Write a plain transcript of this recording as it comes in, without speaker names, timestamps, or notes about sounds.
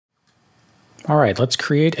All right, let's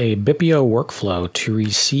create a BIPIO workflow to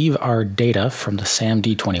receive our data from the SAM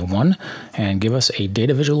D21 and give us a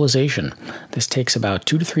data visualization. This takes about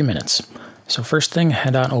 2 to 3 minutes. So first thing,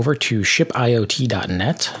 head on over to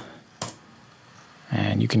shipiot.net,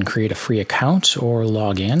 and you can create a free account or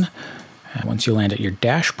log in. And once you land at your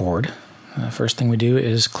dashboard, the first thing we do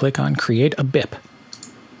is click on Create a BIP.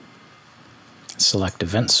 Select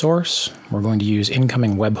Event Source. We're going to use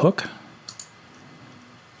incoming webhook.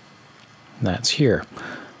 That's here.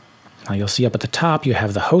 Now you'll see up at the top you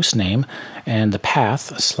have the host name and the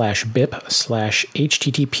path /bip/http,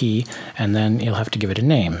 and then you'll have to give it a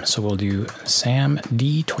name. So we'll do SAM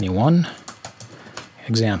D21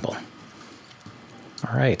 example.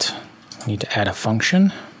 All right, we need to add a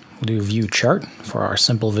function. We'll do view chart for our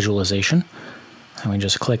simple visualization. And we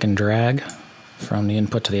just click and drag from the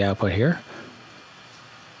input to the output here.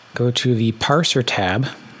 Go to the parser tab.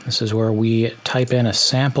 This is where we type in a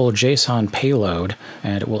sample JSON payload,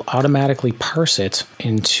 and it will automatically parse it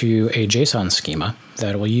into a JSON schema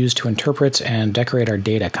that we'll use to interpret and decorate our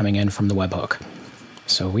data coming in from the webhook.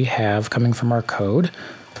 So we have, coming from our code,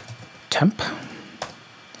 temp,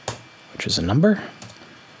 which is a number,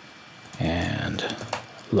 and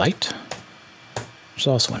light, which is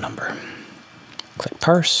also a number. Click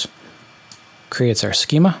parse, creates our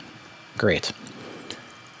schema. Great.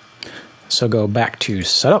 So go back to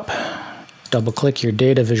Setup, double-click your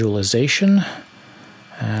data visualization,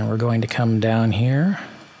 and we're going to come down here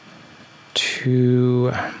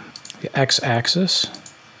to the x-axis,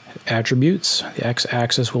 attributes. The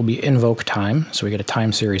x-axis will be invoke time, so we get a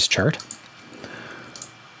time series chart.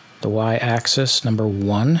 The y-axis, number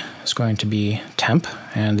 1, is going to be temp,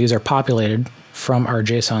 and these are populated from our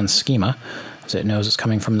JSON schema, as it knows it's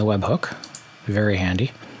coming from the webhook. Very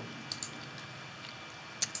handy.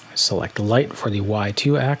 Select light for the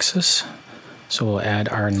Y2 axis. So we'll add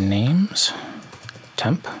our names,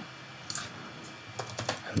 temp,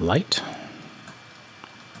 and light.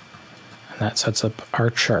 And that sets up our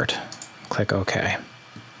chart. Click OK.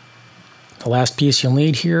 The last piece you'll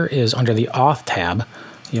need here is under the Auth tab.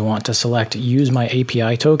 You'll want to select Use My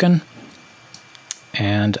API token.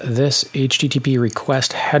 And this HTTP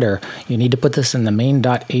request header, you need to put this in the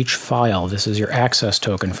main.h file. This is your access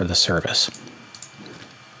token for the service.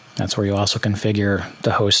 That's where you also configure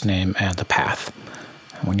the host name and the path.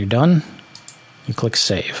 And when you're done, you click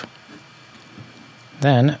Save.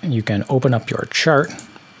 Then you can open up your chart,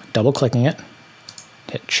 double-clicking it,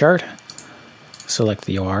 hit Chart, select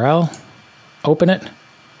the URL, open it,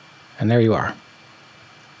 and there you are.